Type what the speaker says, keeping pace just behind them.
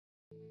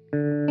Here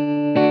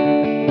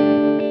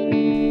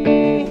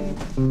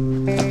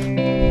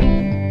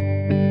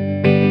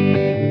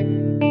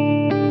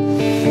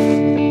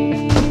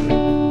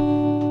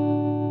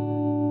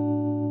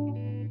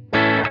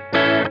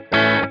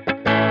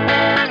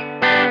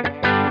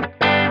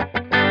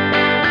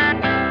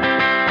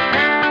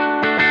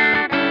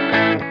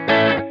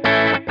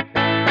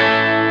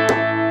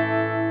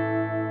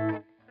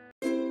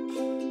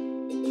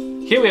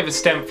we have a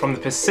stamp from the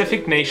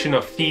Pacific nation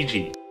of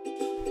Fiji.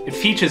 It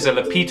features a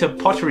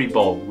Lapita pottery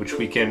bowl, which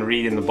we can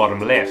read in the bottom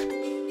left,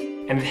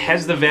 and it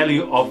has the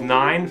value of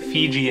 9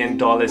 Fijian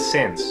dollar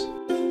cents.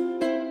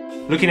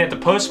 Looking at the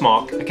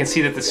postmark, I can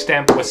see that the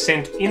stamp was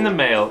sent in the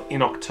mail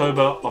in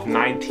October of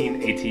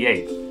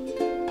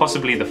 1988,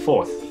 possibly the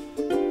 4th,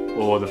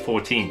 or the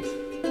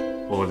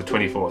 14th, or the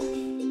 24th.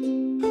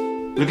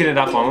 Looking it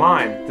up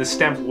online, the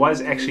stamp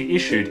was actually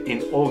issued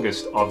in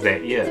August of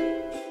that year.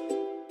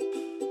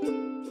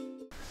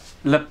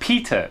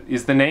 Lapita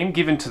is the name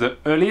given to the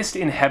earliest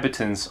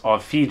inhabitants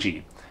of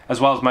Fiji, as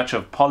well as much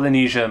of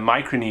Polynesia,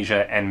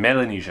 Micronesia and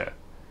Melanesia.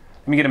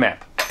 Let me get a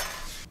map.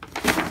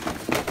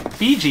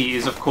 Fiji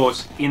is of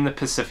course in the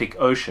Pacific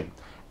Ocean,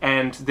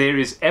 and there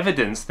is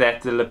evidence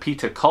that the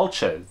Lapita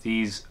culture,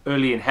 these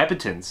early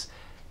inhabitants,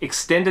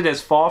 extended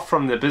as far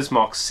from the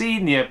Bismarck Sea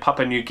near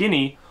Papua New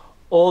Guinea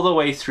all the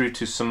way through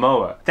to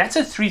Samoa. That's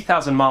a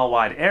 3,000 mile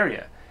wide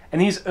area. And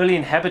these early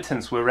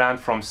inhabitants were around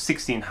from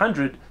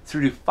 1600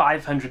 through to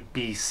 500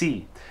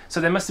 BC.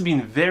 So they must have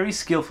been very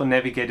skillful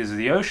navigators of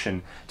the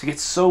ocean to get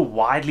so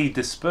widely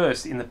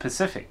dispersed in the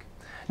Pacific.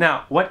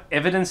 Now, what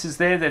evidence is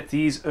there that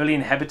these early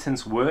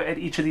inhabitants were at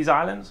each of these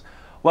islands?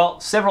 Well,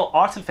 several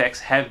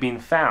artifacts have been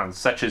found,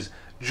 such as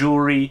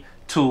jewelry,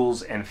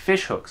 tools, and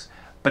fish hooks.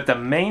 But the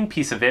main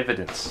piece of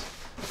evidence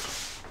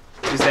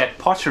is that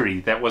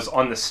pottery that was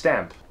on the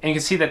stamp. And you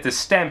can see that the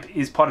stamp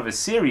is part of a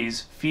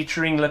series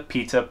featuring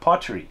Lapita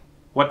pottery.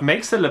 What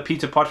makes the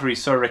Lapita pottery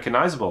so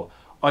recognizable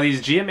are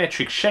these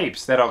geometric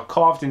shapes that are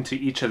carved into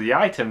each of the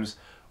items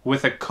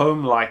with a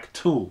comb-like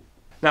tool.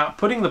 Now,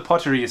 putting the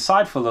pottery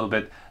aside for a little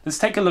bit, let's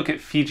take a look at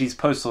Fiji's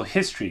postal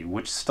history,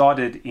 which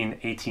started in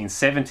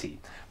 1870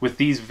 with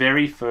these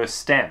very first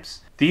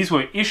stamps. These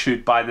were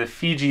issued by the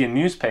Fijian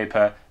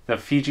newspaper, the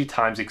Fiji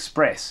Times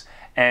Express,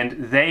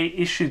 and they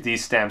issued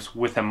these stamps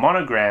with a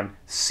monogram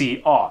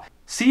CR.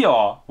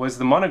 CR was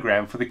the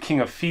monogram for the king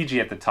of Fiji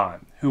at the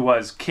time, who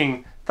was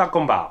King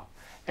Cakobau,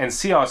 and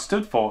CR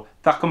stood for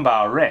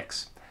Cakobau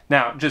Rex.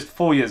 Now, just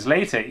 4 years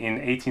later, in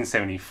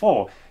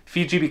 1874,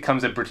 Fiji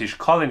becomes a British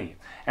colony,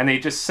 and they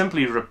just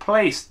simply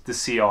replaced the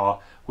CR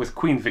with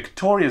Queen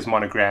Victoria's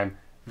monogram,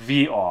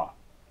 VR.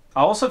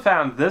 I also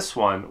found this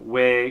one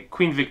where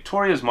Queen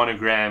Victoria's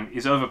monogram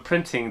is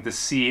overprinting the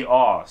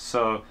CR,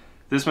 so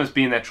this must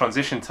be in that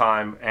transition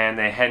time and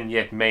they hadn't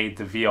yet made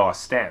the VR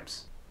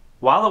stamps.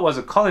 While it was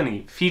a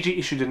colony, Fiji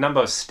issued a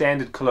number of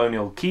standard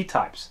colonial key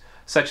types,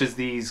 such as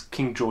these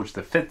King George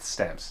V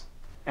stamps.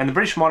 And the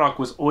British monarch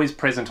was always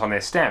present on their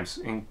stamps,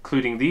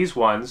 including these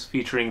ones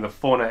featuring the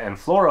fauna and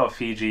flora of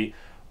Fiji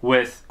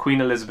with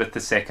Queen Elizabeth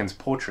II's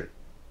portrait.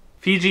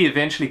 Fiji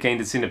eventually gained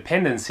its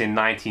independence in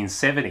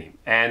 1970,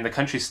 and the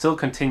country still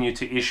continued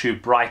to issue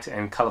bright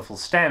and colourful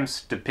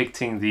stamps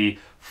depicting the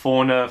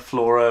fauna,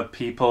 flora,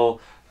 people,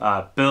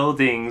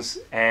 buildings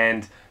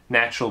and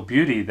natural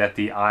beauty that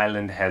the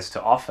island has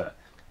to offer,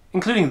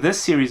 including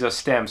this series of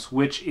stamps,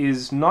 which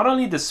is not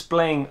only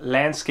displaying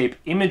landscape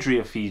imagery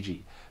of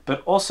Fiji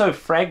but also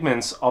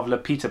fragments of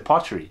Lapita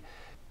pottery.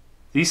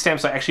 These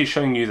stamps are actually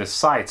showing you the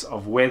sites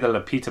of where the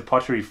Lapita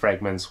pottery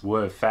fragments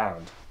were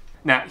found.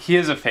 Now,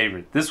 here's a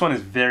favorite. This one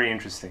is very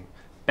interesting.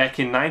 Back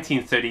in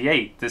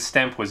 1938, this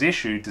stamp was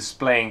issued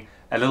displaying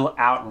a little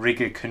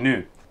outrigger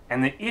canoe.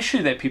 And the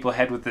issue that people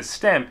had with this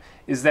stamp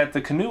is that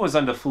the canoe was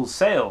under full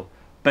sail,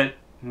 but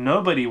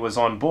nobody was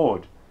on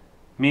board,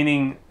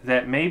 meaning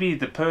that maybe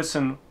the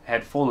person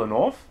had fallen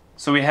off.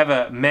 So we have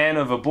a man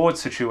overboard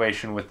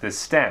situation with this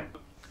stamp.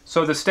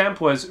 So the stamp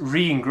was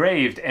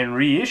re-engraved and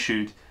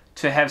reissued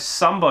to have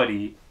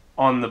somebody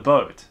on the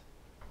boat.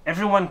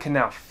 Everyone can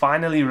now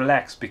finally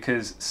relax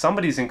because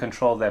somebody's in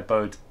control of that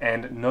boat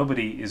and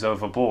nobody is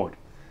overboard.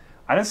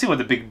 I don't see what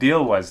the big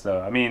deal was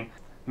though. I mean,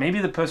 maybe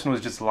the person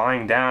was just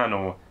lying down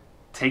or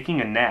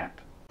taking a nap.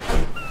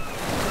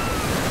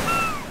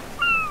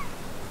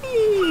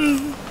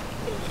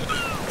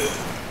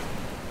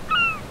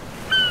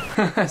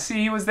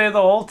 See, he was there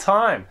the whole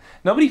time.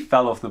 Nobody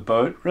fell off the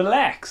boat.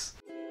 Relax.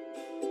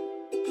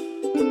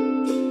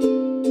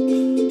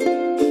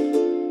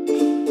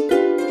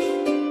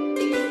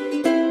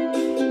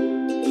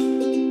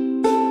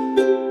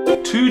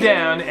 Two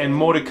down and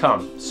more to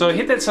come. So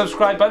hit that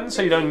subscribe button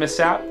so you don't miss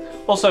out.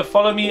 Also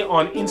follow me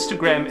on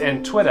Instagram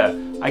and Twitter.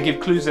 I give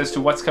clues as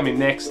to what's coming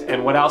next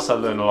and what else I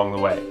learn along the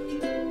way.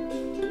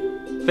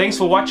 Thanks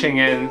for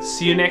watching and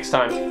see you next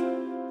time.